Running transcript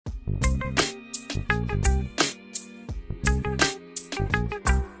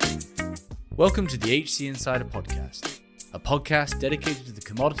Welcome to the HC Insider Podcast, a podcast dedicated to the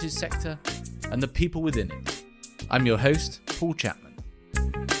commodities sector and the people within it. I'm your host, Paul Chapman.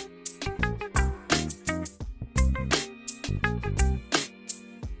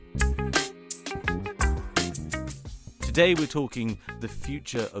 Today we're talking the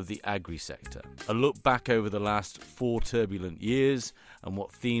future of the agri-sector, a look back over the last 4 turbulent years and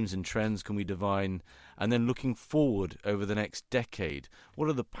what themes and trends can we divine, and then looking forward over the next decade, what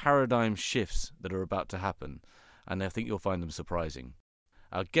are the paradigm shifts that are about to happen? And I think you'll find them surprising.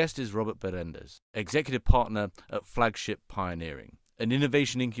 Our guest is Robert Berendes, Executive Partner at Flagship Pioneering, an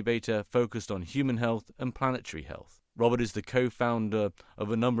innovation incubator focused on human health and planetary health. Robert is the co-founder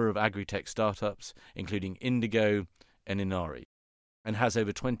of a number of agri-tech startups, including Indigo and Inari, and has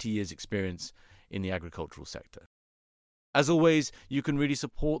over 20 years' experience in the agricultural sector. As always, you can really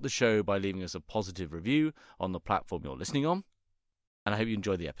support the show by leaving us a positive review on the platform you're listening on, and I hope you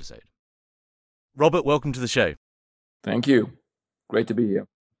enjoy the episode. Robert, welcome to the show. Thank you. Great to be here.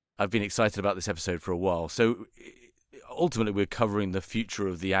 I've been excited about this episode for a while. So ultimately, we're covering the future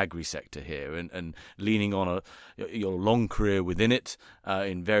of the agri-sector here and leaning on your long career within it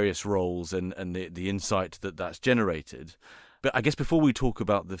in various roles and the insight that's generated. But I guess before we talk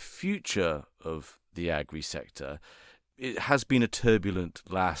about the future of the agri-sector, it has been a turbulent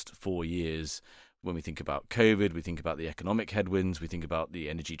last 4 years. When we think about COVID, we think about the economic headwinds, we think about the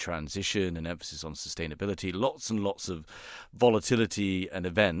energy transition and emphasis on sustainability, lots and lots of volatility and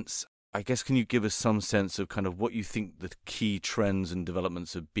events. I guess, can you give us some sense of kind of what you think the key trends and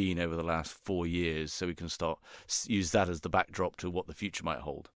developments have been over the last 4 years, so we can start use that as the backdrop to what the future might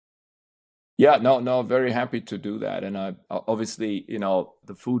hold? Yeah, no, very happy to do that. And obviously,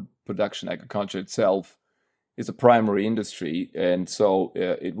 the food production, agriculture itself is a primary industry. And so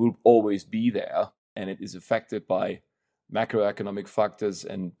it will always be there. And it is affected by macroeconomic factors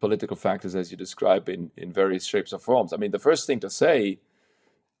and political factors, as you describe, in various shapes or forms. I mean, the first thing to say,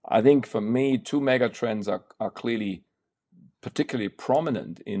 I think for me, 2 mega trends are clearly particularly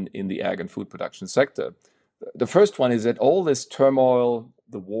prominent in the ag and food production sector. The first one is that all this turmoil,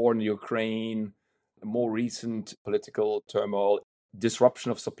 the war in Ukraine, the more recent political turmoil, disruption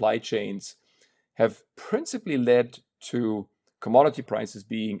of supply chains, have principally led to commodity prices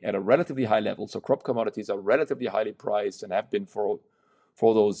being at a relatively high level. So crop commodities are relatively highly priced and have been for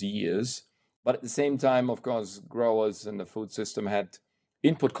those years. But at the same time, of course, growers in the food system had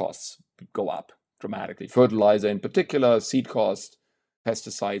input costs go up dramatically. Fertilizer in particular, seed cost,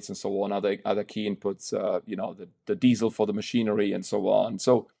 pesticides and so on, other key inputs, the diesel for the machinery and so on.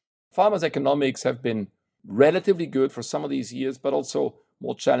 So farmers' economics have been relatively good for some of these years, but also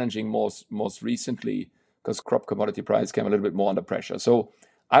more challenging most recently because crop commodity price came a little bit more under pressure. So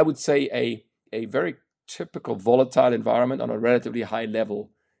I would say a very typical volatile environment on a relatively high level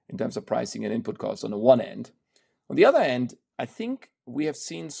in terms of pricing and input costs on the one end. On the other end, I think we have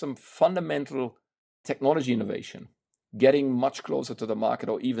seen some fundamental technology innovation getting much closer to the market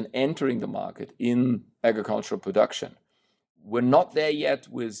or even entering the market in agricultural production. We're not there yet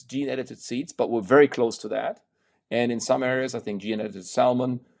with gene-edited seeds, but we're very close to that. And in some areas, I think gene-edited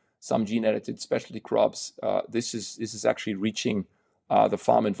salmon, some gene-edited specialty crops, this is actually reaching the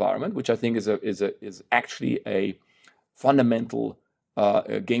farm environment, which I think is actually a fundamental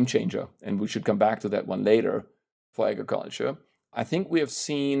game changer. And we should come back to that one later for agriculture. I think we have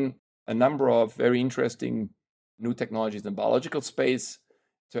seen a number of very interesting new technologies in the biological space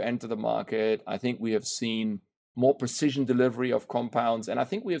to enter the market. I think we have seen more precision delivery of compounds. And I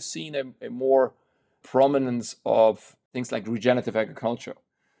think we have seen a more prominence of things like regenerative agriculture.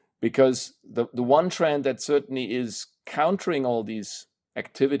 Because the one trend that certainly is countering all these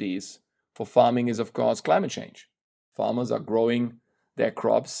activities for farming is, of course, climate change. Farmers are growing their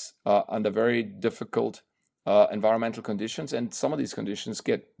crops under very difficult environmental conditions, and some of these conditions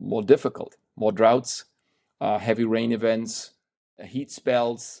get more difficult, more droughts, heavy rain events, heat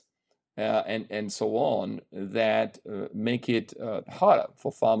spells, and so on, that make it harder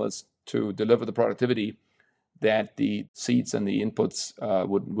for farmers to deliver the productivity that the seeds and the inputs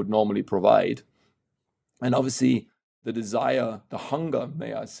would normally provide. And obviously, the desire, the hunger,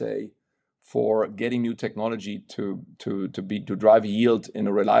 may I say, for getting new technology to drive yield in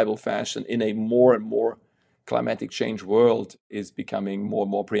a reliable fashion in a more and more climatic change world is becoming more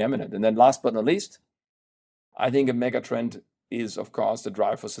and more preeminent. And then last but not least, I think a mega trend is, of course, the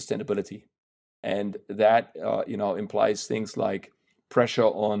drive for sustainability. And that implies things like pressure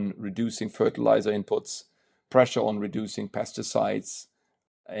on reducing fertilizer inputs, pressure on reducing pesticides,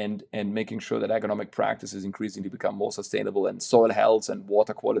 and making sure that economic practices increasingly become more sustainable, and soil health and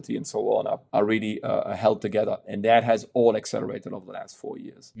water quality and so on are really held together. And that has all accelerated over the last 4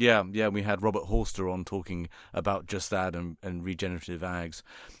 years. Yeah, we had Robert Horster on talking about just that and regenerative ags.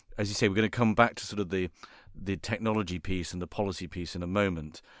 As you say, we're going to come back to sort of the technology piece and the policy piece in a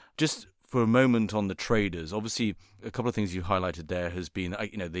moment. Just for a moment on the traders, obviously a couple of things you highlighted there has been,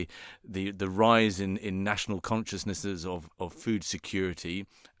 the rise in national consciousnesses of food security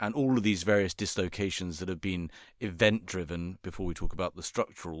and all of these various dislocations that have been event driven before we talk about the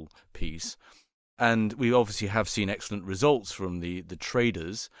structural piece. And we obviously have seen excellent results from the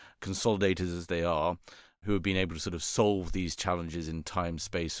traders, consolidators as they are, who have been able to sort of solve these challenges in time,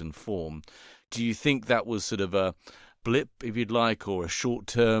 space and form. Do you think that was sort of a blip, if you'd like, or a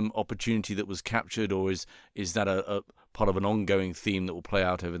short-term opportunity that was captured, or is that a part of an ongoing theme that will play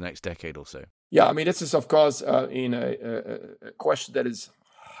out over the next decade or so? Yeah, I mean, this is, of course, a question that is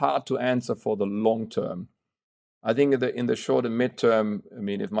hard to answer for the long term. I think in the short and midterm, I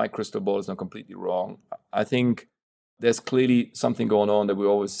mean, if my crystal ball is not completely wrong, I think there's clearly something going on that we've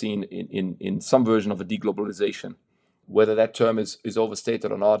always seen in some version of a deglobalization. Whether that term is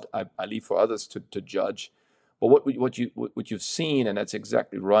overstated or not, I leave for others to judge. But what you've seen, and that's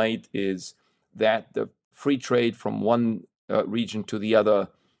exactly right, is that the free trade from one region to the other,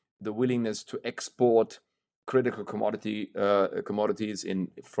 the willingness to export critical commodities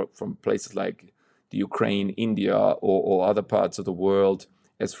from places like the Ukraine, India, or other parts of the world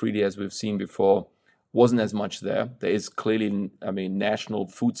as freely as we've seen before, wasn't as much there. There is clearly, I mean, national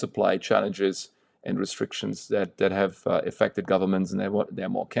food supply challenges and restrictions that have affected governments, and they're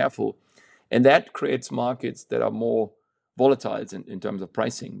more careful. And that creates markets that are more volatile in terms of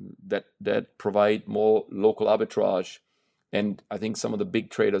pricing, that provide more local arbitrage. And I think some of the big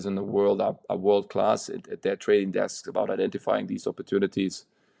traders in the world are world class at their trading desks about identifying these opportunities.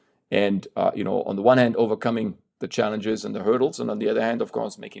 And, on the one hand, overcoming the challenges and the hurdles, and on the other hand, of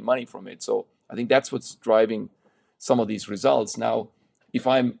course, making money from it. So I think that's what's driving some of these results. Now, if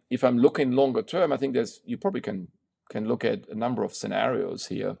I'm looking longer term, I think you probably can look at a number of scenarios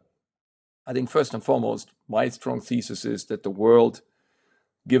here. I think first and foremost, my strong thesis is that the world,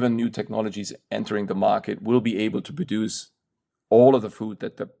 given new technologies entering the market, will be able to produce all of the food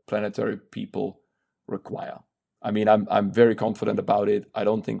that the planetary people require. I mean, I'm very confident about it. I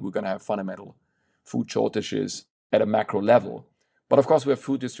don't think we're going to have fundamental food shortages at a macro level. But of course, we have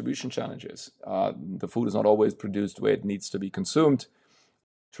food distribution challenges. The food is not always produced where it needs to be consumed.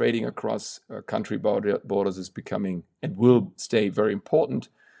 Trading across country borders is becoming and will stay very important,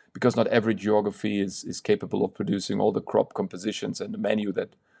 because not every geography is capable of producing all the crop compositions and the menu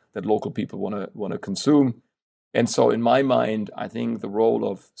that local people want to consume. And so in my mind, I think the role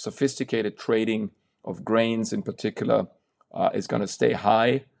of sophisticated trading of grains in particular is going to stay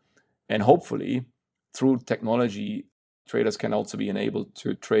high. And hopefully, through technology, traders can also be enabled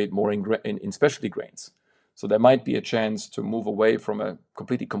to trade more in specialty grains. So there might be a chance to move away from a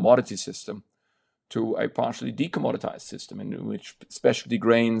completely commodity system to a partially decommoditized system, in which specialty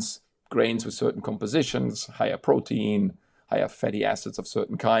grains with certain compositions, higher protein, higher fatty acids of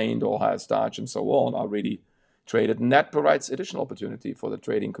certain kind, or higher starch and so on, are really traded. And that provides additional opportunity for the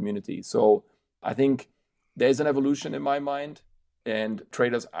trading community. So I think there's an evolution in my mind, and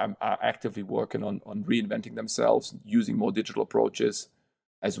traders are actively working on reinventing themselves, using more digital approaches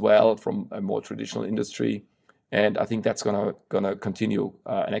as well from a more traditional industry. And I think that's going to continue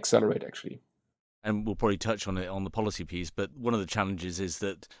and accelerate, actually. And we'll probably touch on it on the policy piece, but one of the challenges is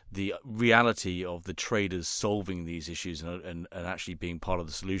that the reality of the traders solving these issues and actually being part of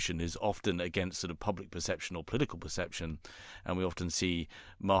the solution is often against sort of public perception or political perception. And we often see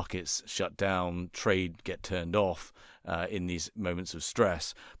markets shut down, trade get turned off in these moments of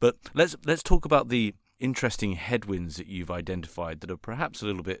stress. But let's talk about the interesting headwinds that you've identified that are perhaps a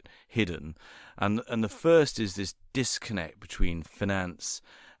little bit hidden. And the first is this disconnect between finance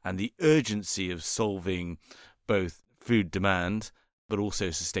and the urgency of solving both food demand but also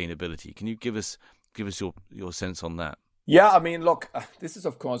sustainability. Can you give us your sense on that? Yeah, I mean, look, this is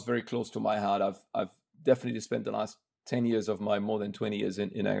of course very close to my heart. I've definitely spent the last 10 years of my more than 20 years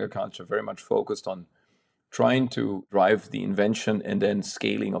in agriculture very much focused on trying to drive the invention and then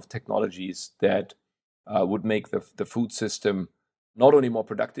scaling of technologies that would make the food system not only more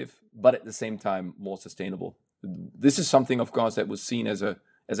productive, but at the same time more sustainable. This is something, of course, that was seen as a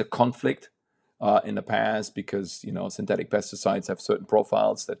conflict in the past, because synthetic pesticides have certain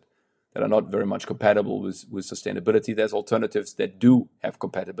profiles that are not very much compatible with sustainability. There's alternatives that do have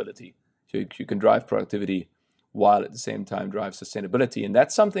compatibility. So you can drive productivity while at the same time drive sustainability. And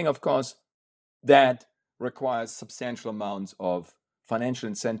that's something, of course, that requires substantial amounts of financial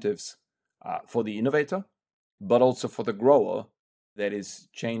incentives for the innovator, but also for the grower that is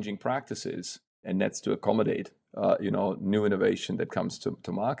changing practices, and that's to accommodate new innovation that comes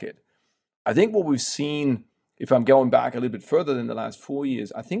to market. I think what we've seen, if I'm going back a little bit further than the last 4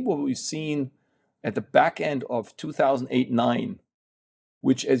 years, I think what we've seen at the back end of 2008-9,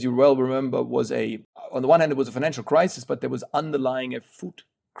 which, as you well remember, was on the one hand, it was a financial crisis, but there was underlying a food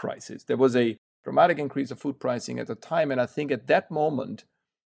crisis. There was a dramatic increase of food pricing at the time. And I think at that moment,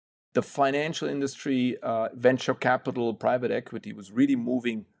 the financial industry, venture capital, private equity was really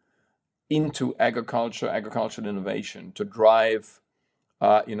moving into agricultural innovation to drive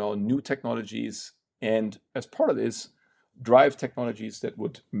new technologies, and as part of this, drive technologies that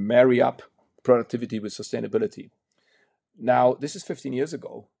would marry up productivity with sustainability. Now, this is 15 years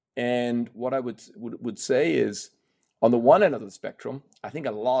ago, and what I would say is, on the one end of the spectrum, I think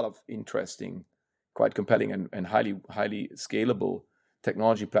a lot of interesting, quite compelling, and highly scalable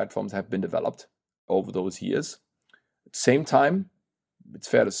technology platforms have been developed over those years. At the same time, it's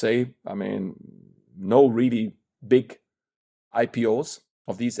fair to say, no really big IPOs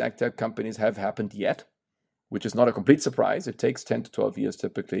of these agtech companies have happened yet, which is not a complete surprise. It takes 10 to 12 years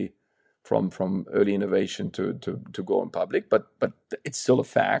typically from early innovation to go in public, but it's still a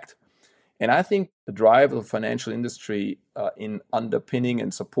fact. And I think the drive of the financial industry in underpinning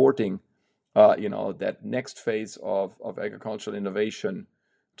and supporting that next phase of agricultural innovation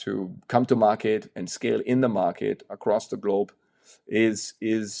to come to market and scale in the market across the globe is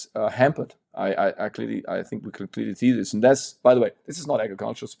hampered. I think we can clearly see this. And that's, by the way, this is not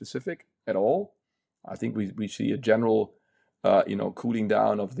agriculture specific at all. I think we see a general cooling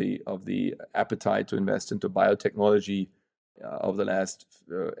down of the appetite to invest into biotechnology over the last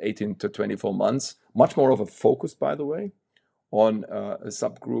 18 to 24 months. Much more of a focus, by the way, on a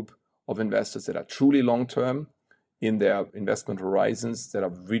subgroup of investors that are truly long-term in their investment horizons, that are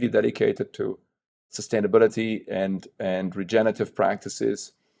really dedicated to sustainability and regenerative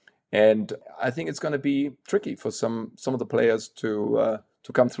practices. And I think it's going to be tricky for some of the players to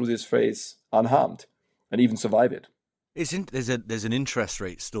come through this phase unharmed and even survive it. There's an interest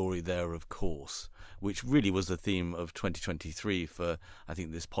rate story there, of course, which really was the theme of 2023 for, I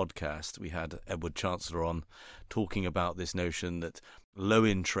think, this podcast. We had Edward Chancellor on talking about this notion that low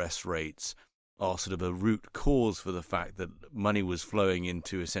interest rates are sort of a root cause for the fact that money was flowing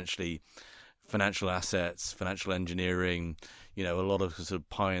into essentially financial assets, financial engineering, a lot of sort of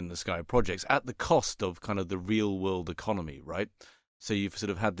pie in the sky projects at the cost of kind of the real world economy, right? So you've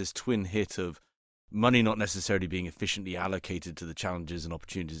sort of had this twin hit of money not necessarily being efficiently allocated to the challenges and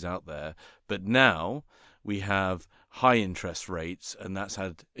opportunities out there. But now we have high interest rates, and that's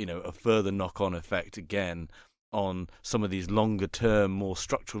had, a further knock-on effect again on some of these longer-term, more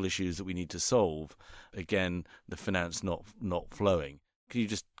structural issues that we need to solve. Again, the finance not flowing. Can you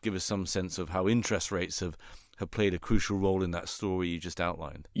just give us some sense of how interest rates have played a crucial role in that story you just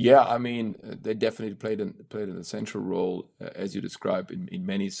outlined? Yeah, they definitely played an essential role, as you described, in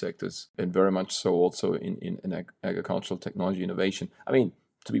many sectors, and very much so also in agricultural technology innovation.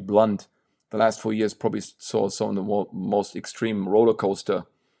 To be blunt, the last 4 years probably saw some of the most extreme roller coaster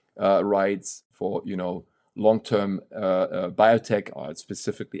rides for long-term biotech, or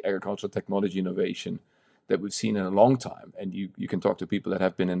specifically agricultural technology innovation, that we've seen in a long time. And you can talk to people that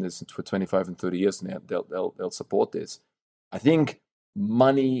have been in this for 25 and 30 years, and they'll support this. I think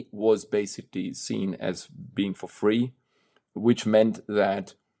money was basically seen as being for free, which meant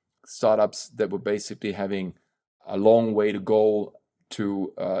that startups that were basically having a long way to go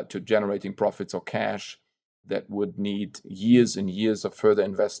to generating profits or cash, that would need years and years of further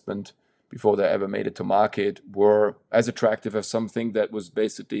investment before they ever made it to market, were as attractive as something that was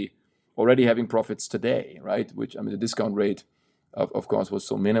basically already having profits today, right? Which, the discount rate, of course, was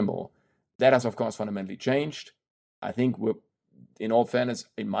so minimal. That has, of course, fundamentally changed. I think in all fairness,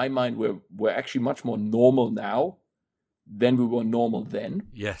 in my mind, we're actually much more normal now than we were normal then.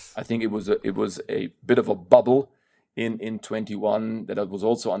 Yes. I think it was a bit of a bubble in 21 that was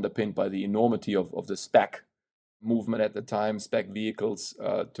also underpinned by the enormity of the SPAC movement at the time, SPAC vehicles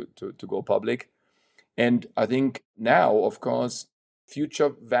to go public. And I think now, of course,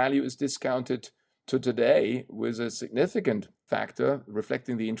 future value is discounted to today with a significant factor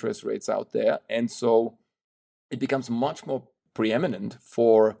reflecting the interest rates out there. And so it becomes much more preeminent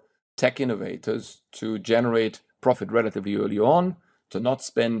for tech innovators to generate profit relatively early on, to not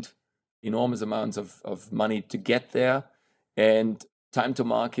spend enormous amounts of money to get there, and time to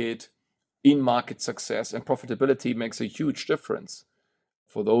market, in-market success, and profitability makes a huge difference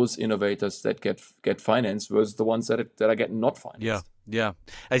for those innovators that get financed versus the ones that are getting not financed. Yeah. Yeah,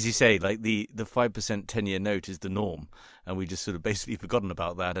 as you say, like the 5% 10-year note is the norm, and we just sort of basically forgotten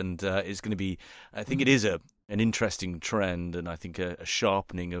about that. And it's going to be, I think, it is an interesting trend, and I think a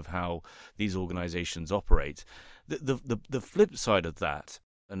sharpening of how these organisations operate. The flip side of that,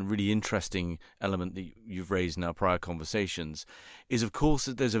 and really interesting element that you've raised in our prior conversations, is of course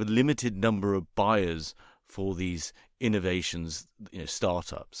that there's a limited number of buyers for these innovations,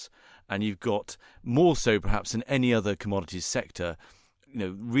 startups, and you've got more so perhaps than any other commodities sector,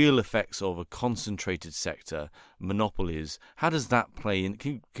 real effects of a concentrated sector, monopolies. How does that play in?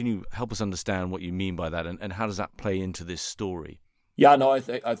 Can you help us understand what you mean by that, and how does that play into this story? Yeah, no, I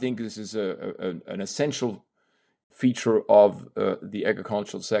think this is an essential feature of the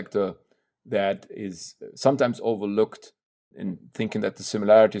agricultural sector that is sometimes overlooked in thinking that the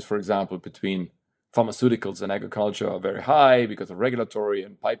similarities, for example, between pharmaceuticals and agriculture are very high because of regulatory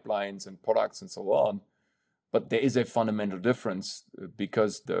and pipelines and products and so on. But there is a fundamental difference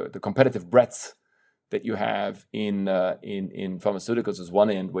because the competitive breadth that you have in pharmaceuticals is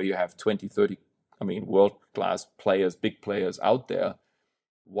one end where you have 20, 30, world-class players, big players out there,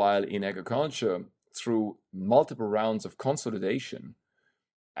 while in agriculture, through multiple rounds of consolidation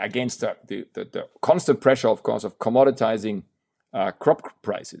against the constant pressure, of course, of commoditizing crop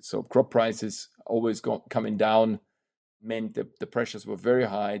prices. So crop prices always coming down meant that the pressures were very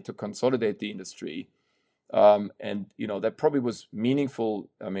high to consolidate the industry. And that probably was meaningful,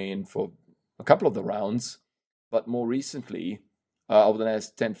 for a couple of the rounds. But more recently, over the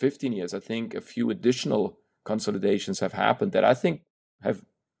last 10, 15 years, I think a few additional consolidations have happened that I think have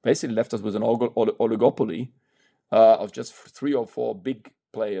basically left us with an oligopoly of just 3 or 4 big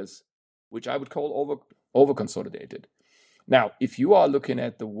players, which I would call over consolidated. Now, if you are looking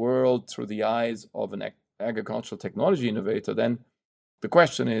at the world through the eyes of an agricultural technology innovator, then the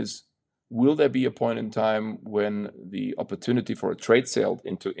question is, will there be a point in time when the opportunity for a trade sale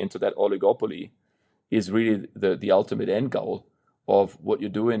into that oligopoly is really the ultimate end goal of what you're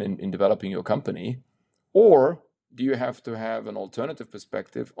doing in developing your company? Or do you have to have an alternative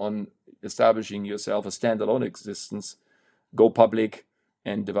perspective on establishing yourself a standalone existence, go public,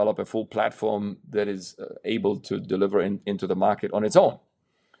 and develop a full platform that is able to deliver into the market on its own?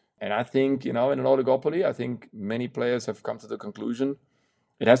 And I think, in an oligopoly, I think many players have come to the conclusion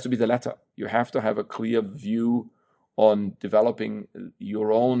it has to be the latter. You have to have a clear view on developing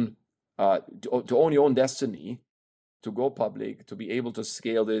your own, to own your own destiny, to go public, to be able to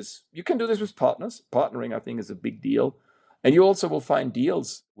scale this. You can do this with partners. Partnering, I think, is a big deal. And you also will find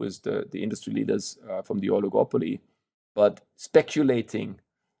deals with the industry leaders from the oligopoly. But speculating,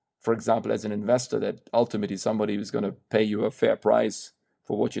 for example, as an investor, that ultimately somebody is going to pay you a fair price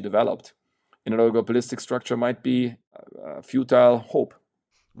for what you developed in an oligopolistic structure might be a futile hope.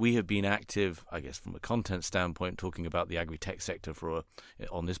 We have been active, I guess, from a content standpoint, talking about the agri-tech sector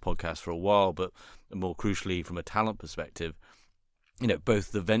on this podcast for a while, but more crucially, from a talent perspective,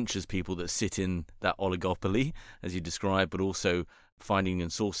 both the ventures people that sit in that oligopoly, as you described, but also finding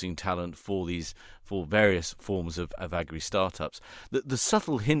and sourcing talent for various forms of agri startups. The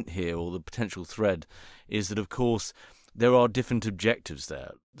subtle hint here, or the potential thread, is that, of course, there are different objectives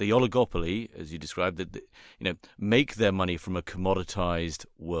there. The oligopoly, as you described, that make their money from a commoditized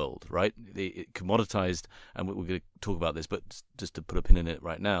world, right? Commoditized, and we're going to talk about this, but just to put a pin in it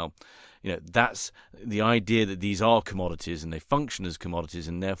right now, that's the idea that these are commodities and they function as commodities,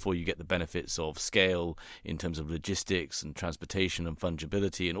 and therefore you get the benefits of scale in terms of logistics and transportation and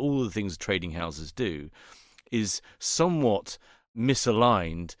fungibility and all the things trading houses do, is somewhat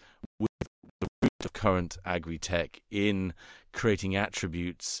misaligned with the root of current agri-tech in creating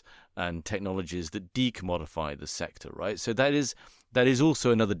attributes and technologies that decommodify the sector, right? So that is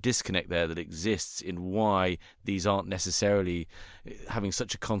also another disconnect there that exists in why these aren't necessarily having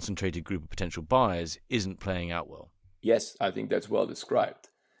such a concentrated group of potential buyers isn't playing out well. Yes, I think that's well described.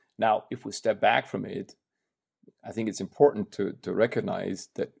 Now, if we step back from it, I think it's important to recognize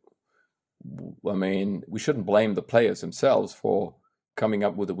that, we shouldn't blame the players themselves for coming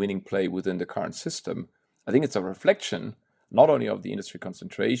up with a winning play within the current system. I think it's a reflection not only of the industry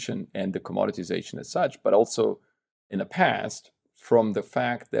concentration and the commoditization as such, but also in the past from the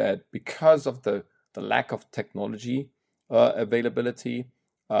fact that because of the lack of technology availability,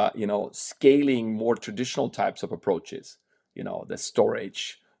 scaling more traditional types of approaches, the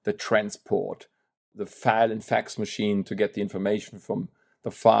storage, the transport, the file and fax machine to get the information from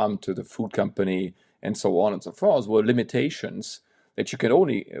the farm to the food company, and so on and so forth, were limitations that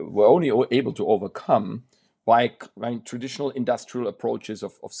were only able to overcome by traditional industrial approaches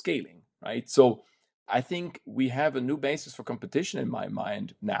of scaling, right? So I think we have a new basis for competition in my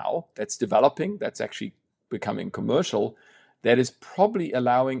mind now that's developing, that's actually becoming commercial. that is probably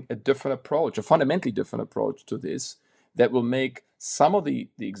allowing a different approach, a fundamentally different approach to this, that will make some of the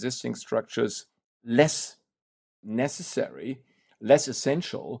existing structures less necessary, less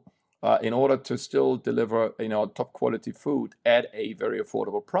essential, in order to still deliver top quality food at a very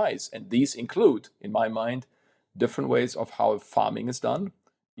affordable price. And these include, in my mind, different ways of how farming is done,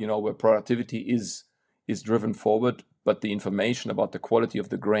 where productivity is driven forward, but the information about the quality of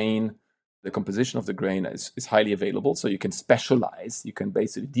the grain, the composition of the grain is highly available. So you can specialize, you can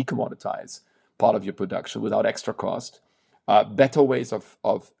basically decommoditize part of your production without extra cost. Better ways of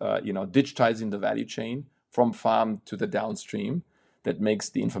digitizing the value chain from farm to the downstream that makes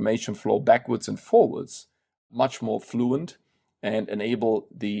the information flow backwards and forwards much more fluent and enable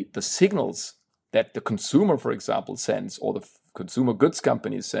the signals that the consumer, for example, sends, or the consumer goods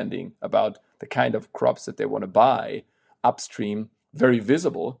company is sending about the kind of crops that they want to buy upstream, very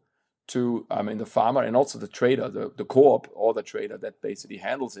visible to the farmer and also the trader, the co-op or the trader that basically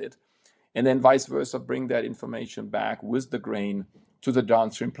handles it. And then vice versa, bring that information back with the grain to the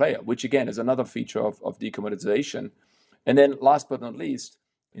downstream player, which again is another feature of decommoditization. And then last but not least,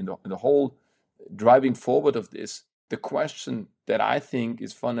 in the whole driving forward of this, the question that I think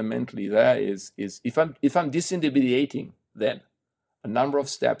is fundamentally there is if I'm disintermediating then a number of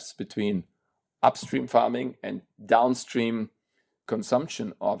steps between upstream farming and downstream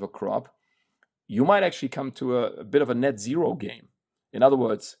consumption of a crop, you might actually come to a bit of a net zero game. In other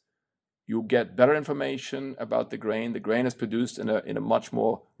words, you get better information about the grain. The grain is produced in a much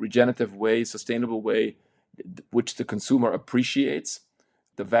more regenerative way, sustainable way, which the consumer appreciates.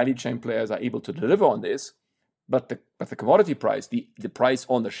 The value chain players are able to deliver on this, but the commodity price, the price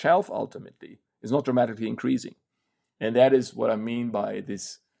on the shelf ultimately, is not dramatically increasing. And that is what I mean by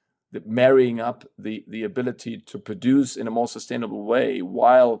this, the marrying up the ability to produce in a more sustainable way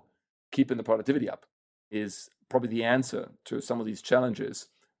while keeping the productivity up is probably the answer to some of these challenges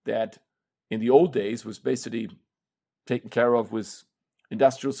that in the old days was basically taken care of with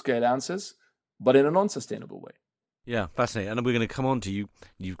industrial scale answers, but in a non-sustainable way. Yeah, fascinating. And we're going to come on to you.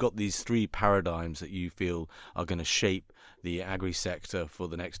 You've got these three paradigms that you feel are going to shape the agri-sector for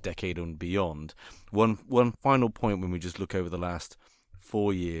the next decade and beyond. One final point when we just look over the last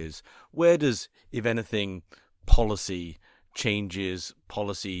 4 years, where does, if anything, policy changes,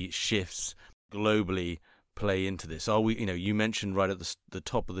 policy shifts globally play into this? Are we, you mentioned right at the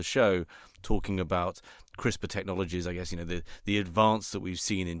top of the show, talking about CRISPR technologies, I guess, the advance that we've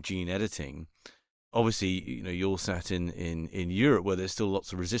seen in gene editing. Obviously, you're sat in Europe where there's still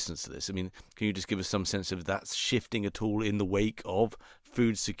lots of resistance to this. I mean, can you just give us some sense of that shifting at all in the wake of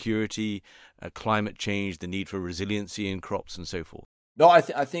food security, climate change, the need for resiliency in crops and so forth? No, I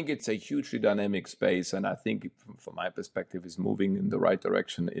think it's a hugely dynamic space, and I think from my perspective is moving in the right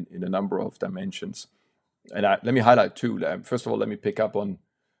direction in a number of dimensions. And let me highlight two. First of all, let me pick up on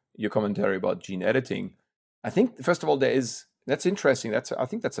your commentary about gene editing. I think, first of all, that's interesting. I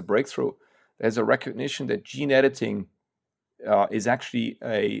think that's a breakthrough. There's a recognition that gene editing is actually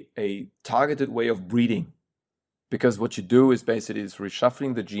a targeted way of breeding, because what you do is basically is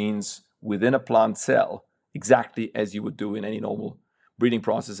reshuffling the genes within a plant cell exactly as you would do in any normal breeding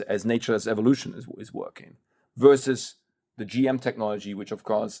process, as nature's evolution is working, versus the GM technology, which of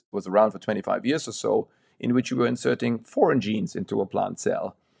course was around for 25 years or so, in which you were inserting foreign genes into a plant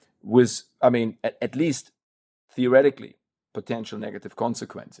cell with, at least theoretically, potential negative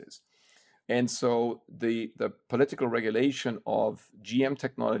consequences. And so the political regulation of GM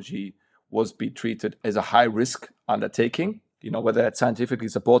technology was be treated as a high-risk undertaking. Whether that's scientifically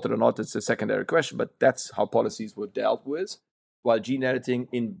supported or not, it's a secondary question, but that's how policies were dealt with. While gene editing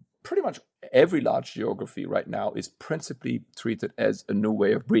in pretty much every large geography right now is principally treated as a new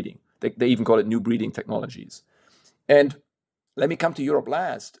way of breeding. They even call it new breeding technologies. And let me come to Europe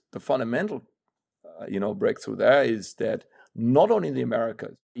last. The fundamental, breakthrough there is that not only in the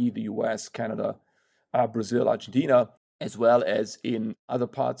Americas, the US, Canada, Brazil, Argentina, as well as in other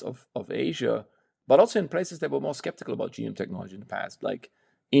parts of Asia, but also in places that were more skeptical about GM technology in the past, like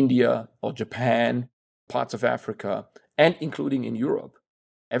India or Japan, parts of Africa, and including in Europe.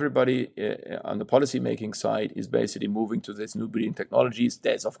 Everybody on the policymaking side is basically moving to these new breeding technologies.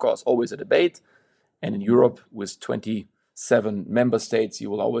 There's, of course, always a debate. And in Europe, with 27 member states, you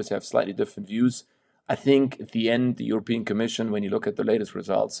will always have slightly different views. I think at the end, the European Commission, when you look at the latest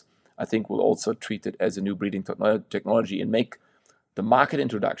results, I think will also treat it as a new breeding technology and make the market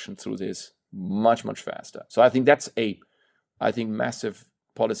introduction through this much, much faster. So I think that's massive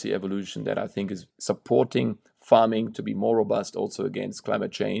policy evolution that I think is supporting farming to be more robust also against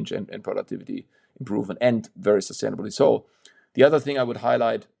climate change and productivity improvement, and very sustainably so. The other thing I would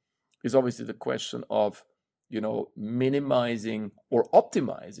highlight is obviously the question of, minimizing or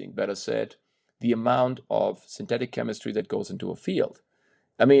optimizing, better said, the amount of synthetic chemistry that goes into a field.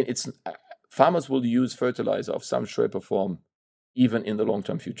 I mean, farmers will use fertilizer of some shape or form even in the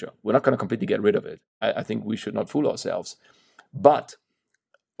long-term future. We're not going to completely get rid of it. I think we should not fool ourselves. But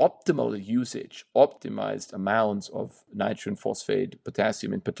optimal usage, optimized amounts of nitrogen, phosphate,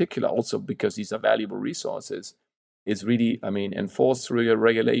 potassium in particular, also because these are valuable resources, is really, enforced through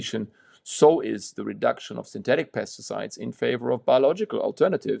regulation. So is the reduction of synthetic pesticides in favor of biological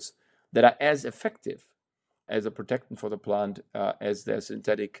alternatives that are as effective as a protectant for the plant as their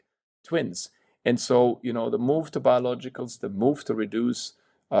synthetic twins. And so, the move to biologicals, the move to reduce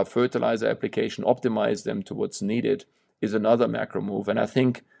fertilizer application, optimize them to what's needed, is another macro move. And I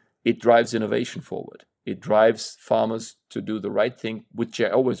think it drives innovation forward. It drives farmers to do the right thing, which they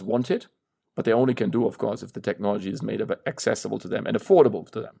always wanted, but they only can do, of course, if the technology is made accessible to them and affordable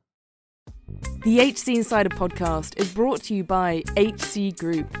to them. The HC Insider podcast is brought to you by HC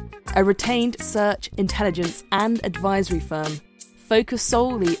Group, a retained search, intelligence and advisory firm focused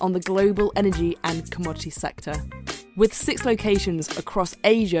solely on the global energy and commodity sector. With 6 locations across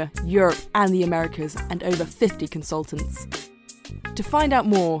Asia, Europe and the Americas and over 50 consultants. To find out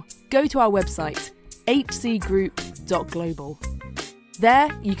more, go to our website, hcgroup.global. There,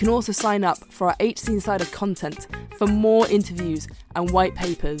 you can also sign up for our HC Insider content for more interviews and white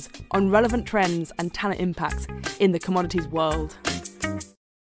papers on relevant trends and talent impacts in the commodities world.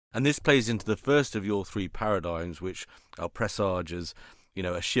 And this plays into the first of your 3 paradigms, which are presage as,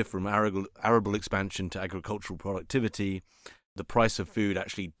 a shift from arable expansion to agricultural productivity, the price of food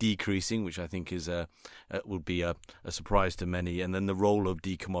actually decreasing, which I think is will be a surprise to many, and then the role of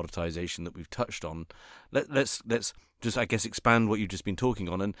decommoditization that we've touched on. Let's just, I guess, expand what you've just been talking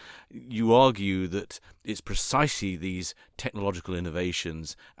on. And you argue that it's precisely these technological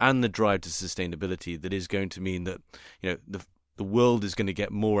innovations and the drive to sustainability that is going to mean that, the world is going to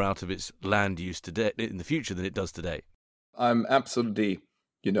get more out of its land use today in the future than it does today. I'm absolutely,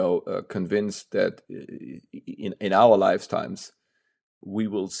 convinced that in our lifetimes, we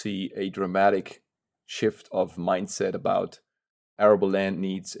will see a dramatic shift of mindset about arable land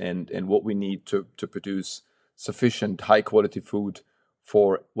needs and what we need to produce sufficient high quality food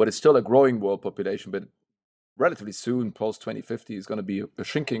for what is still a growing world population, but relatively soon, post 2050, is going to be a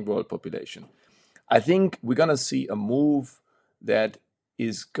shrinking world population. I think we're going to see a move that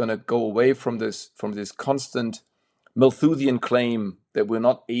is going to go away from this constant Malthusian claim that we're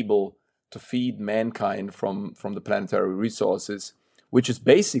not able to feed mankind from the planetary resources, which is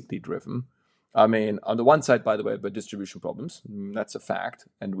basically driven, on the one side, by the way, by distribution problems. That's a fact,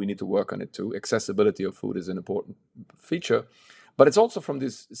 and we need to work on it too. Accessibility of food is an important feature, but it's also from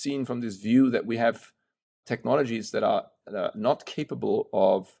this view that we have technologies that are not capable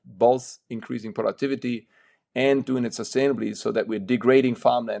of both increasing productivity and doing it sustainably, so that we're degrading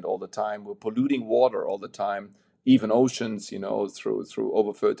farmland all the time, we're polluting water all the time, even oceans, through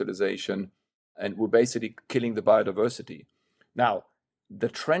over-fertilization, and we're basically killing the biodiversity. Now, the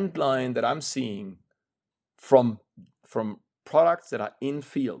trend line that I'm seeing from products that are in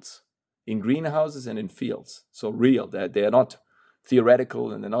fields, in greenhouses and in fields, so real, they're not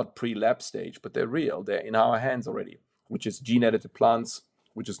theoretical and they're not pre-lab stage, but they're real, they're in our hands already, which is gene-edited plants,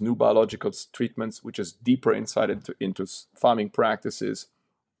 which is new biological treatments, which is deeper insight into farming practices,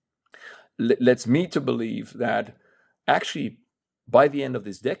 leads me to believe that actually by the end of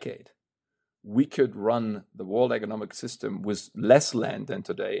this decade, we could run the world economic system with less land than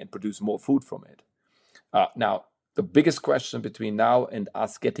today and produce more food from it. Now, the biggest question between now and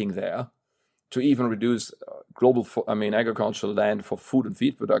us getting there to even reduce agricultural land for food and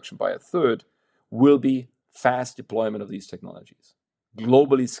feed production by 1/3 will be fast deployment of these technologies,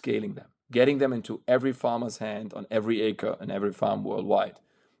 globally scaling them, getting them into every farmer's hand on every acre and every farm worldwide.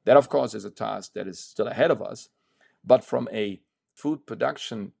 That, of course, is a task that is still ahead of us. But from a food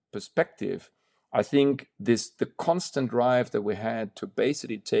production perspective, I think the constant drive that we had to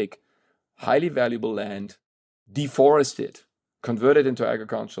basically take highly valuable land, deforest it, convert it into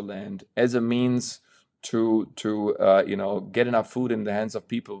agricultural land as a means to get enough food in the hands of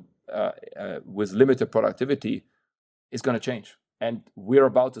people with limited productivity is going to change, and we're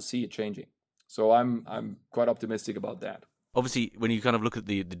about to see it changing. So I'm quite optimistic about that. Obviously, when you kind of look at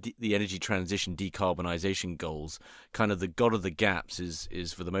the energy transition decarbonisation goals, kind of the god of the gaps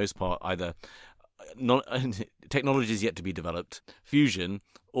is for the most part either technology is yet to be developed, fusion,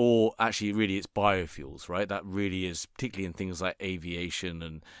 or actually really it's biofuels, right? That really is, particularly in things like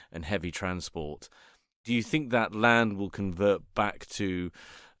aviation and heavy transport. Do you think that land will convert back to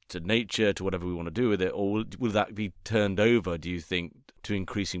nature, to whatever we want to do with it, or will that be turned over, do you think, to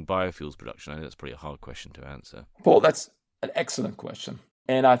increasing biofuels production? I know that's probably a hard question to answer. Paul, that's an excellent question.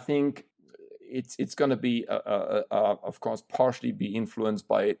 And I think it's going to be, of course, partially be influenced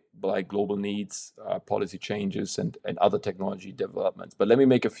by global needs, policy changes, and other technology developments. But let me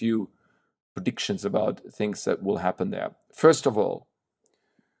make a few predictions about things that will happen there. First of all,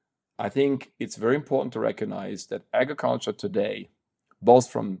 I think it's very important to recognize that agriculture today, both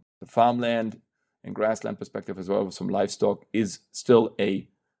from the farmland and grassland perspective as well as from livestock, is still a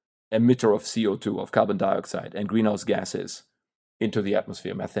emitter of CO2, of carbon dioxide and greenhouse gases into the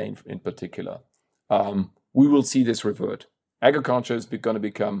atmosphere, methane in particular. We will see this revert. Agriculture is going to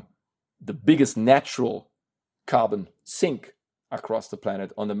become the biggest natural carbon sink across the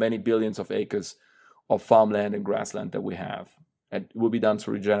planet on the many billions of acres of farmland and grassland that we have. And it will be done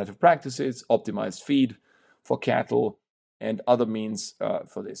through regenerative practices, optimized feed for cattle, and other means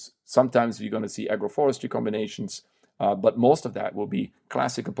for this. Sometimes you're going to see agroforestry combinations, but most of that will be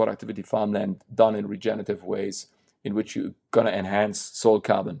classical productivity farmland done in regenerative ways in which you're going to enhance soil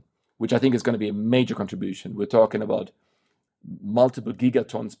carbon, which I think is going to be a major contribution. We're talking about multiple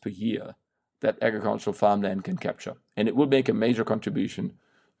gigatons per year that agricultural farmland can capture. And it will make a major contribution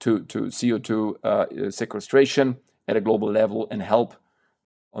to CO2 sequestration at a global level and help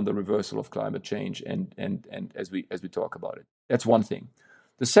on the reversal of climate change and as we talk about it. That's one thing.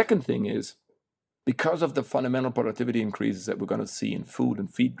 The second thing is, because of the fundamental productivity increases that we're going to see in food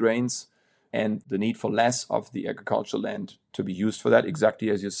and feed grains and the need for less of the agricultural land to be used for that, exactly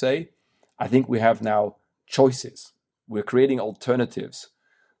as you say, I think we have now choices. We're creating alternatives.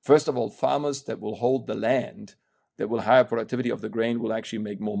 First of all, farmers that will hold the land, that will higher productivity of the grain, will actually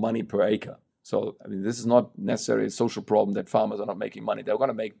make more money per acre. So, I mean, this is not necessarily a social problem that farmers are not making money. They're going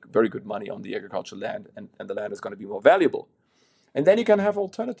to make very good money on the agricultural land, and the land is going to be more valuable. And then you can have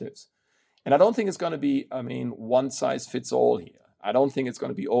alternatives. And I don't think it's going to be, one size fits all here. I don't think it's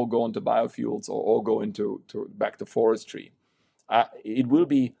going to be all go into biofuels or all go into back to forestry. It will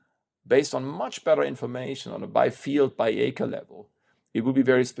be based on much better information on a by field, by acre level. It will be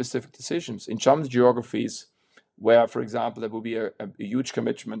very specific decisions. In some geographies where, for example, there will be a huge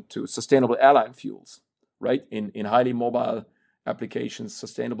commitment to sustainable airline fuels, right? In highly mobile applications,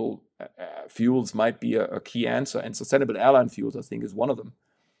 sustainable fuels might be a key answer. And sustainable airline fuels, I think, is one of them.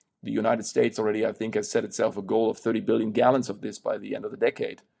 The United States already, I think, has set itself a goal of 30 billion gallons of this by the end of the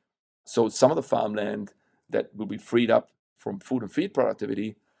decade. So some of the farmland that will be freed up from food and feed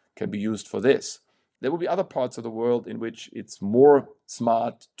productivity can be used for this. There will be other parts of the world in which it's more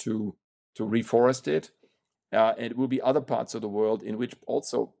smart to reforest it. And it will be other parts of the world in which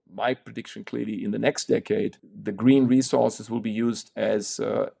also, my prediction clearly, in the next decade, the green resources will be used as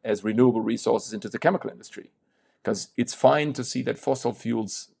renewable resources into the chemical industry. Because it's fine to see that fossil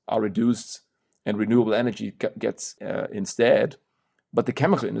fuels are reduced and renewable energy gets instead. But the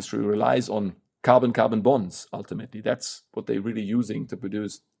chemical industry relies on carbon bonds, ultimately. That's what they're really using to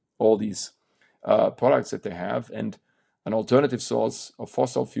produce all these products that they have. And an alternative source of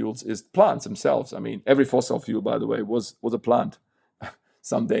fossil fuels is plants themselves. I mean, every fossil fuel, by the way, was a plant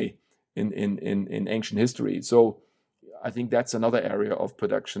someday in ancient history. So I think that's another area of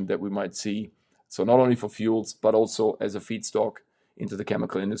production that we might see. So not only for fuels, but also as a feedstock into the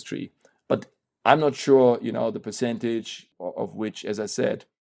chemical industry. But I'm not sure, the percentage of which, as I said,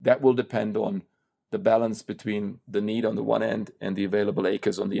 that will depend on the balance between the need on the one end and the available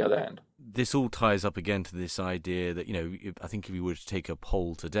acres on the other end. This all ties up again to this idea that, I think if you were to take a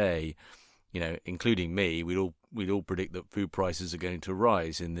poll today, including me, we'd all predict that food prices are going to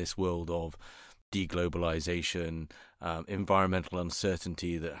rise in this world of deglobalization, environmental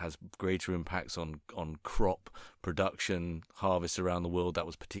uncertainty that has greater impacts on crop production, harvests around the world. That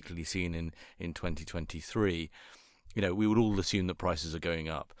was particularly seen in 2023. We would all assume that prices are going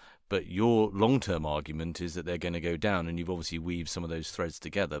up. But your long-term argument is that they're going to go down, and you've obviously weaved some of those threads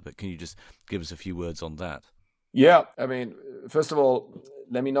together. But can you just give us a few words on that? Yeah, first of all,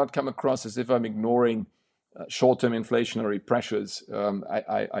 let me not come across as if I'm ignoring short-term inflationary pressures.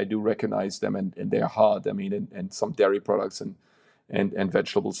 I do recognize them, and they are hard. And some dairy products and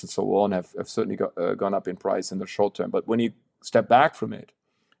vegetables and so on have certainly gone up in price in the short term. But when you step back from it,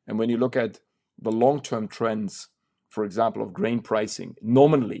 and when you look at the long-term trends, for example, of grain pricing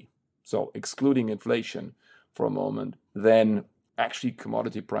nominally, so excluding inflation for a moment, then actually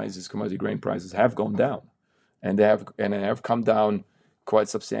commodity grain prices have gone down, and they have come down quite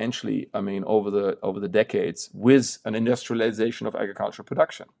substantially. Over the decades, with an industrialization of agricultural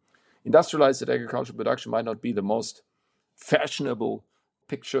production. Industrialized agricultural production might not be the most fashionable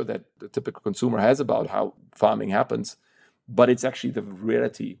picture that the typical consumer has about how farming happens, but it's actually the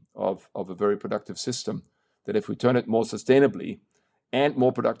reality of a very productive system. That if we turn it more sustainably and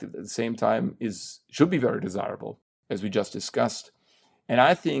more productive at the same time should be very desirable, as we just discussed. And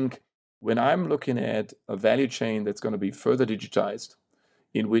I think when I'm looking at a value chain that's going to be further digitized,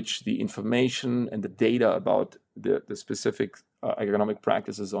 in which the information and the data about the specific agronomic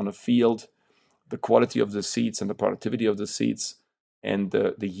practices on a field, the quality of the seeds and the productivity of the seeds, and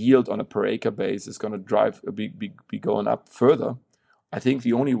the yield on a per acre base is going to be going up further. I think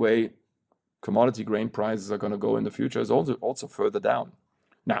the only way commodity grain prices are going to go in the future is also further down.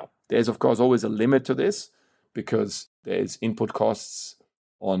 Now, there's of course always a limit to this, because there's input costs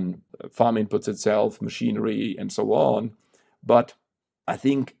on farm inputs itself, machinery, and so on. But I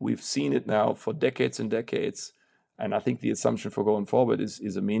think we've seen it now for decades and decades. And I think the assumption for going forward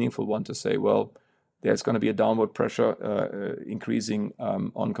is a meaningful one to say, well, there's going to be a downward pressure increasing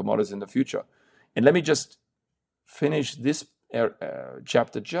on commodities in the future. And let me just finish this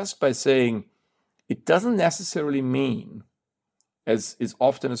chapter just by saying it doesn't necessarily mean, as is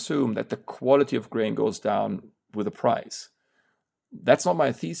often assumed, that the quality of grain goes down with the price. That's not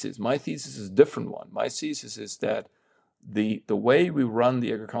my thesis. My thesis is a different one. My thesis is that the way we run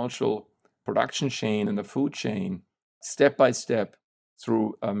the agricultural production chain and the food chain, step by step,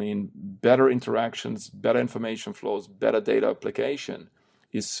 through, better interactions, better information flows, better data application,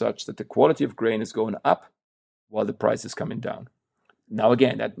 is such that the quality of grain is going up while the price is coming down. Now,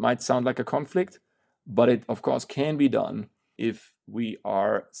 again, that might sound like a conflict, but it, of course, can be done if we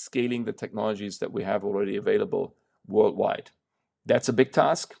are scaling the technologies that we have already available worldwide. That's a big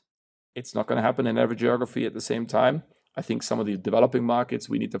task. It's not going to happen in every geography at the same time. I think some of the developing markets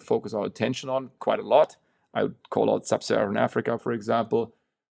we need to focus our attention on quite a lot. I would call out Sub-Saharan Africa, for example.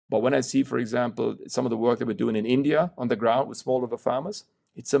 But when I see, for example, some of the work that we're doing in India on the ground with smallholder farmers,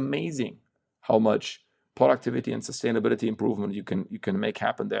 it's amazing how much productivity and sustainability improvement you can make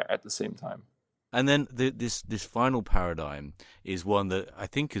happen there at the same time. And then this final paradigm is one that I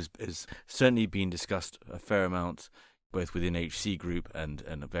think has certainly been discussed a fair amount, both within HC Group and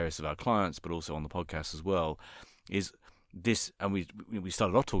various of our clients, but also on the podcast as well, is this, and we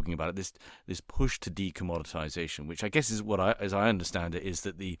started off talking about it, this push to decommoditization, which I guess is as I understand it, is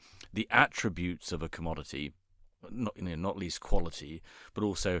that the attributes of a commodity, not least quality, but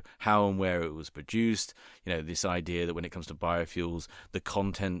also how and where it was produced. This idea that when it comes to biofuels, the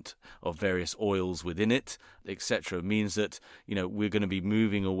content of various oils within it, etc., means that we're going to be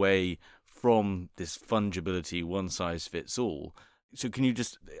moving away from this fungibility, one size fits all. So can you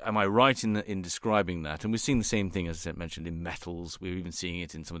am I right in describing that? And we're seeing the same thing, as I mentioned, in metals. We're even seeing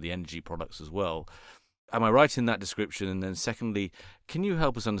it in some of the energy products as well. Am I right in that description? And then secondly, can you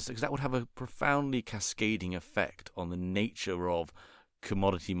help us understand, because that would have a profoundly cascading effect on the nature of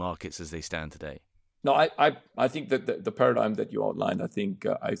commodity markets as they stand today. No, I think that the paradigm that you outlined, I think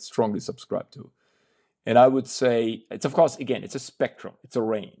I strongly subscribe to. And I would say it's, of course, again, it's a spectrum. It's a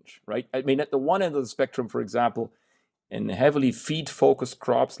range, right? At the one end of the spectrum, for example, in heavily feed-focused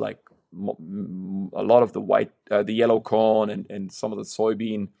crops like a lot of the yellow corn and some of the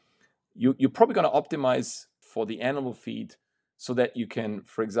soybean, you're probably going to optimize for the animal feed so that you can,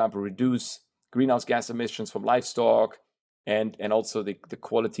 for example, reduce greenhouse gas emissions from livestock and also the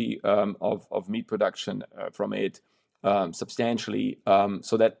quality of meat production from it substantially,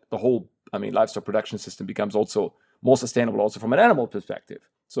 so that the whole livestock production system becomes also more sustainable also from an animal perspective.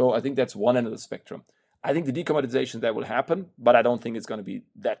 So I think that's one end of the spectrum. I think the decommoditization that will happen, but I don't think it's going to be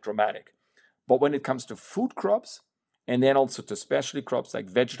that dramatic. But when it comes to food crops, and then also to specialty crops like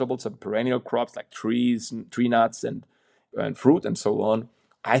vegetables and perennial crops like trees and tree nuts and fruit and so on,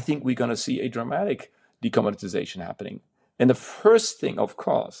 I think we're going to see a dramatic decommoditization happening. And the first thing, of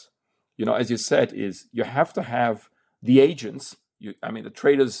course, as you said, is you have to have the agents, the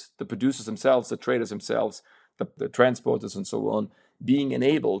traders, the producers themselves, the traders themselves, the transporters and so on, being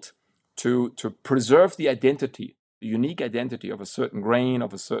enabled to preserve the unique identity of a certain grain,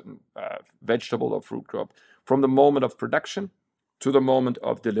 of a certain vegetable or fruit crop, from the moment of production to the moment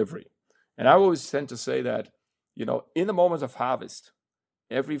of delivery. And I always tend to say that, in the moment of harvest,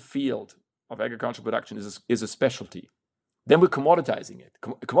 every field of agricultural production is a specialty. Then we're commoditizing it.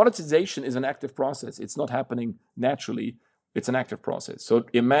 Commoditization is an active process. It's not happening naturally. It's an active process. So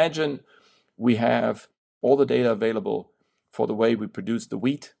imagine we have all the data available for the way we produce the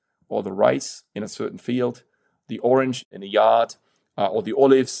wheat or the rice in a certain field, the orange in a yard, or the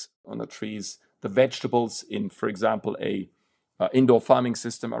olives on the trees, the vegetables in, for example, a indoor farming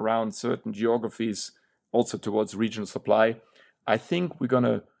system around certain geographies, also towards regional supply. I think we're going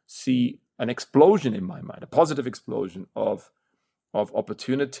to see an explosion, in my mind, a positive explosion of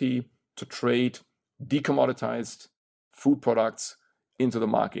opportunity to trade decommoditized food products into the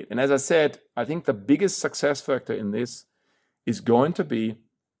market. And as I said, I think the biggest success factor in this is going to be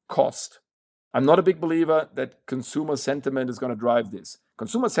cost. I'm not a big believer that consumer sentiment is going to drive this.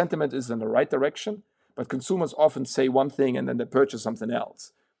 Consumer sentiment is in the right direction, but consumers often say one thing and then they purchase something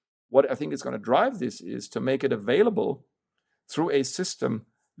else. What I think is going to drive this is to make it available through a system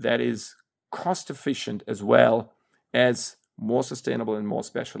that is cost efficient as well as more sustainable and more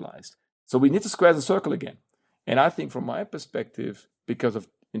specialized. So we need to square the circle again. And I think from my perspective, because of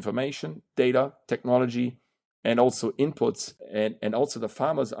information, data, technology, and also inputs, and also the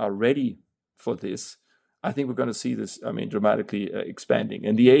farmers are ready for this, I think we're going to see this, dramatically expanding.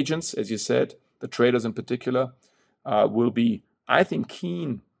 And the agents, as you said, the traders in particular, will be, I think,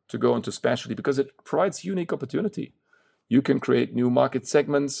 keen to go into specialty because it provides unique opportunity. You can create new market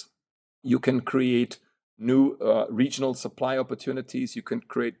segments. You can create new regional supply opportunities. You can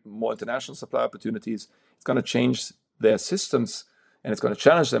create more international supply opportunities. It's going to change their systems and it's going to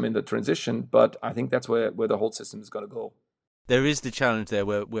challenge them in the transition. But I think that's where the whole system is going to go. There is the challenge there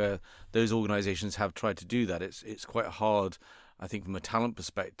where those organizations have tried to do that. It's quite hard, I think, from a talent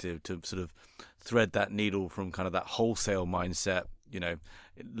perspective to sort of thread that needle from kind of that wholesale mindset,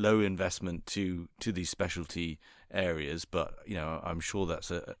 low investment to these specialty areas. But, I'm sure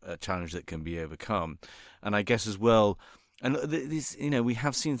that's a challenge that can be overcome. And I guess as well, and this, we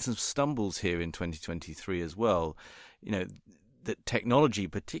have seen some stumbles here in 2023 as well, that technology,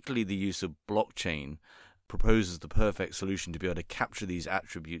 particularly the use of blockchain, proposes the perfect solution to be able to capture these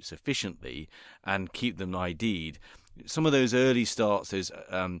attributes efficiently and keep them ID'd. Some of those early starts, those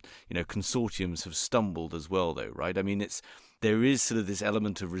consortiums have stumbled as well, though, right? I mean, there is sort of this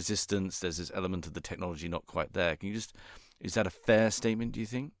element of resistance. There's this element of the technology not quite there. Is that a fair statement, do you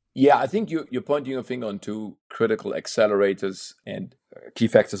think? Yeah, I think you're pointing your finger on two critical accelerators and key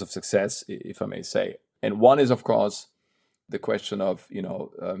factors of success, if I may say. And one is, of course, the question of,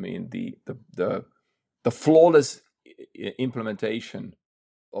 the flawless implementation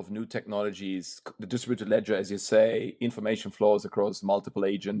of new technologies, the distributed ledger, as you say, information flows across multiple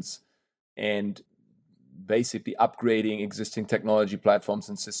agents, and basically upgrading existing technology platforms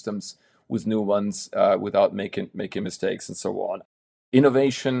and systems with new ones without making mistakes and so on.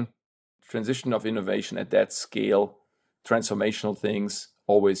 Innovation, transition of innovation at that scale, transformational things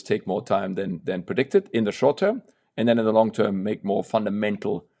always take more time than predicted in the short term, and then in the long term make more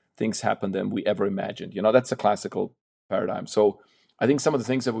fundamental things happen than we ever imagined. That's a classical paradigm. So I think some of the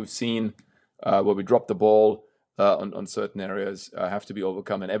things that we've seen where we dropped the ball on certain areas have to be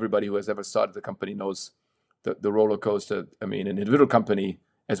overcome. And everybody who has ever started a company knows the roller coaster, an individual company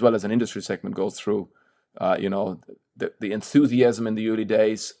as well as an industry segment goes through, the enthusiasm in the early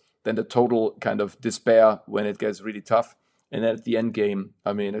days, then the total kind of despair when it gets really tough. And then at the end game,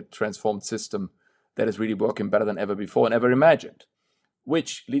 a transformed system that is really working better than ever before and ever imagined.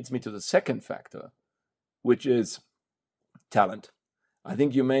 Which leads me to the second factor, which is talent. I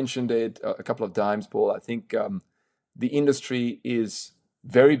think you mentioned it a couple of times, Paul. I think the industry is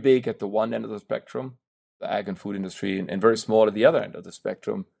very big at the one end of the spectrum, the ag and food industry, and very small at the other end of the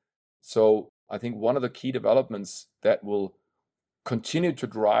spectrum. So I think one of the key developments that will continue to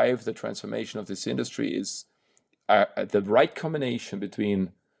drive the transformation of this industry is the right combination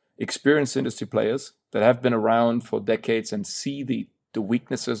between experienced industry players that have been around for decades and see the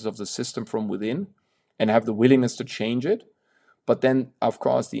weaknesses of the system from within and have the willingness to change it. But then, of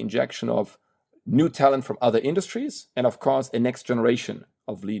course, the injection of new talent from other industries and, of course, a next generation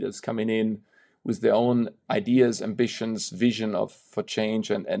of leaders coming in with their own ideas, ambitions, vision for change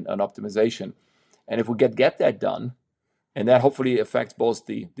and optimization. And if we get that done, and that hopefully affects both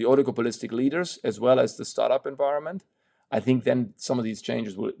the oligopolistic leaders as well as the startup environment, I think then some of these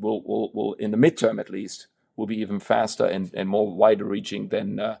changes will in the midterm at least, will be even faster and more wider reaching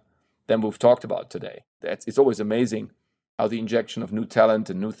than we've talked about today. It's always amazing how the injection of new talent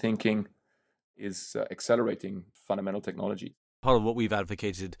and new thinking is accelerating fundamental technology. Part of what we've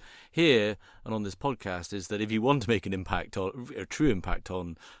advocated here and on this podcast is that if you want to make an impact, a true impact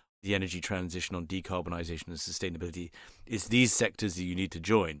on the energy transition, on decarbonisation and sustainability, it's these sectors that you need to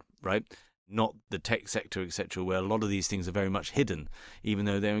join, right? Not the tech sector, etc., where a lot of these things are very much hidden, even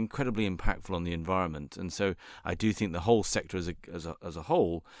though they're incredibly impactful on the environment. And so I do think the whole sector as a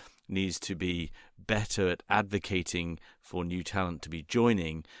whole needs to be better at advocating for new talent to be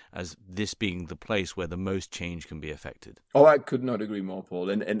joining, as this being the place where the most change can be affected. Oh, I could not agree more, Paul.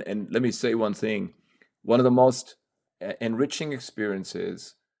 And let me say one thing. One of the most enriching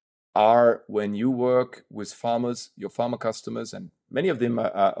experiences are when you work with farmers, your farmer customers, and many of them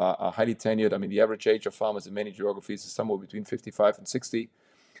are highly tenured. The average age of farmers in many geographies is somewhere between 55 and 60.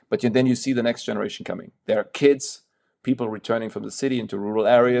 But then you see the next generation coming. There are kids, people returning from the city into rural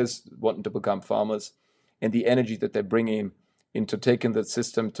areas, wanting to become farmers. And the energy that they bring in into taking the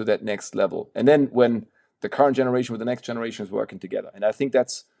system to that next level. And then when the current generation with the next generation is working together. And I think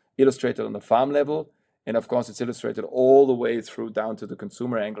that's illustrated on the farm level. And of course, it's illustrated all the way through down to the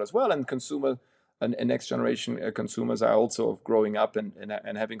consumer angle as well. And consumer and next generation consumers are also growing up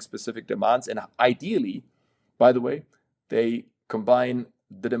and having specific demands. And ideally, by the way, they combine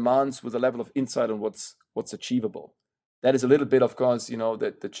the demands with a level of insight on what's achievable. That is a little bit, of course,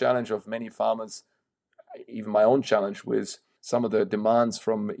 the challenge of many farmers, even my own challenge with some of the demands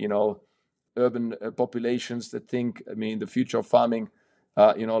from, urban populations that think, the future of farming,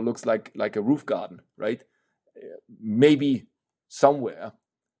 looks like a roof garden, right? Maybe somewhere,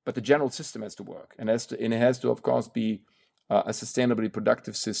 but the general system has to work, and it has to, of course, be a sustainably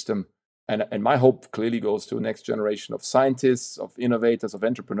productive system. And my hope clearly goes to a next generation of scientists, of innovators, of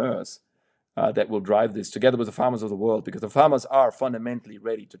entrepreneurs that will drive this together with the farmers of the world, because the farmers are fundamentally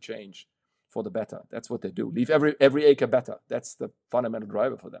ready to change for the better. That's what they do. Leave every acre better. That's the fundamental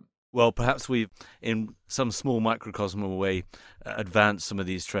driver for them. Well, perhaps we've, in some small microcosm way, advanced some of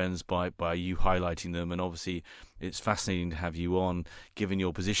these trends by you highlighting them. And obviously, it's fascinating to have you on, given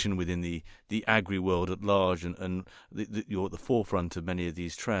your position within the agri world at large, and you're at the forefront of many of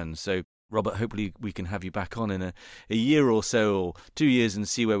these trends. So, Robert, hopefully we can have you back on in a year or so, or 2 years, and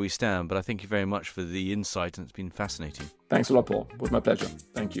see where we stand. But I thank you very much for the insight, and it's been fascinating. Thanks a lot, Paul. It was my pleasure.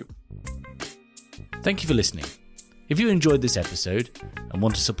 Thank you. Thank you for listening. If you enjoyed this episode and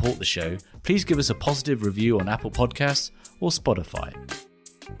want to support the show, please give us a positive review on Apple Podcasts or Spotify.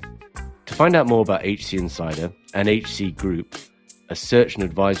 To find out more about HC Insider and HC Group, a search and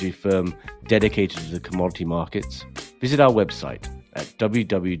advisory firm dedicated to the commodity markets, visit our website at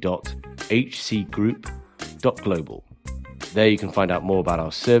www.hcgroup.global. There you can find out more about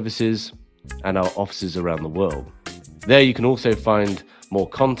our services and our offices around the world. There you can also find more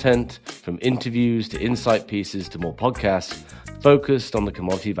content, from interviews to insight pieces to more podcasts focused on the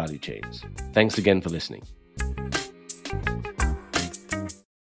commodity value chains. Thanks again for listening.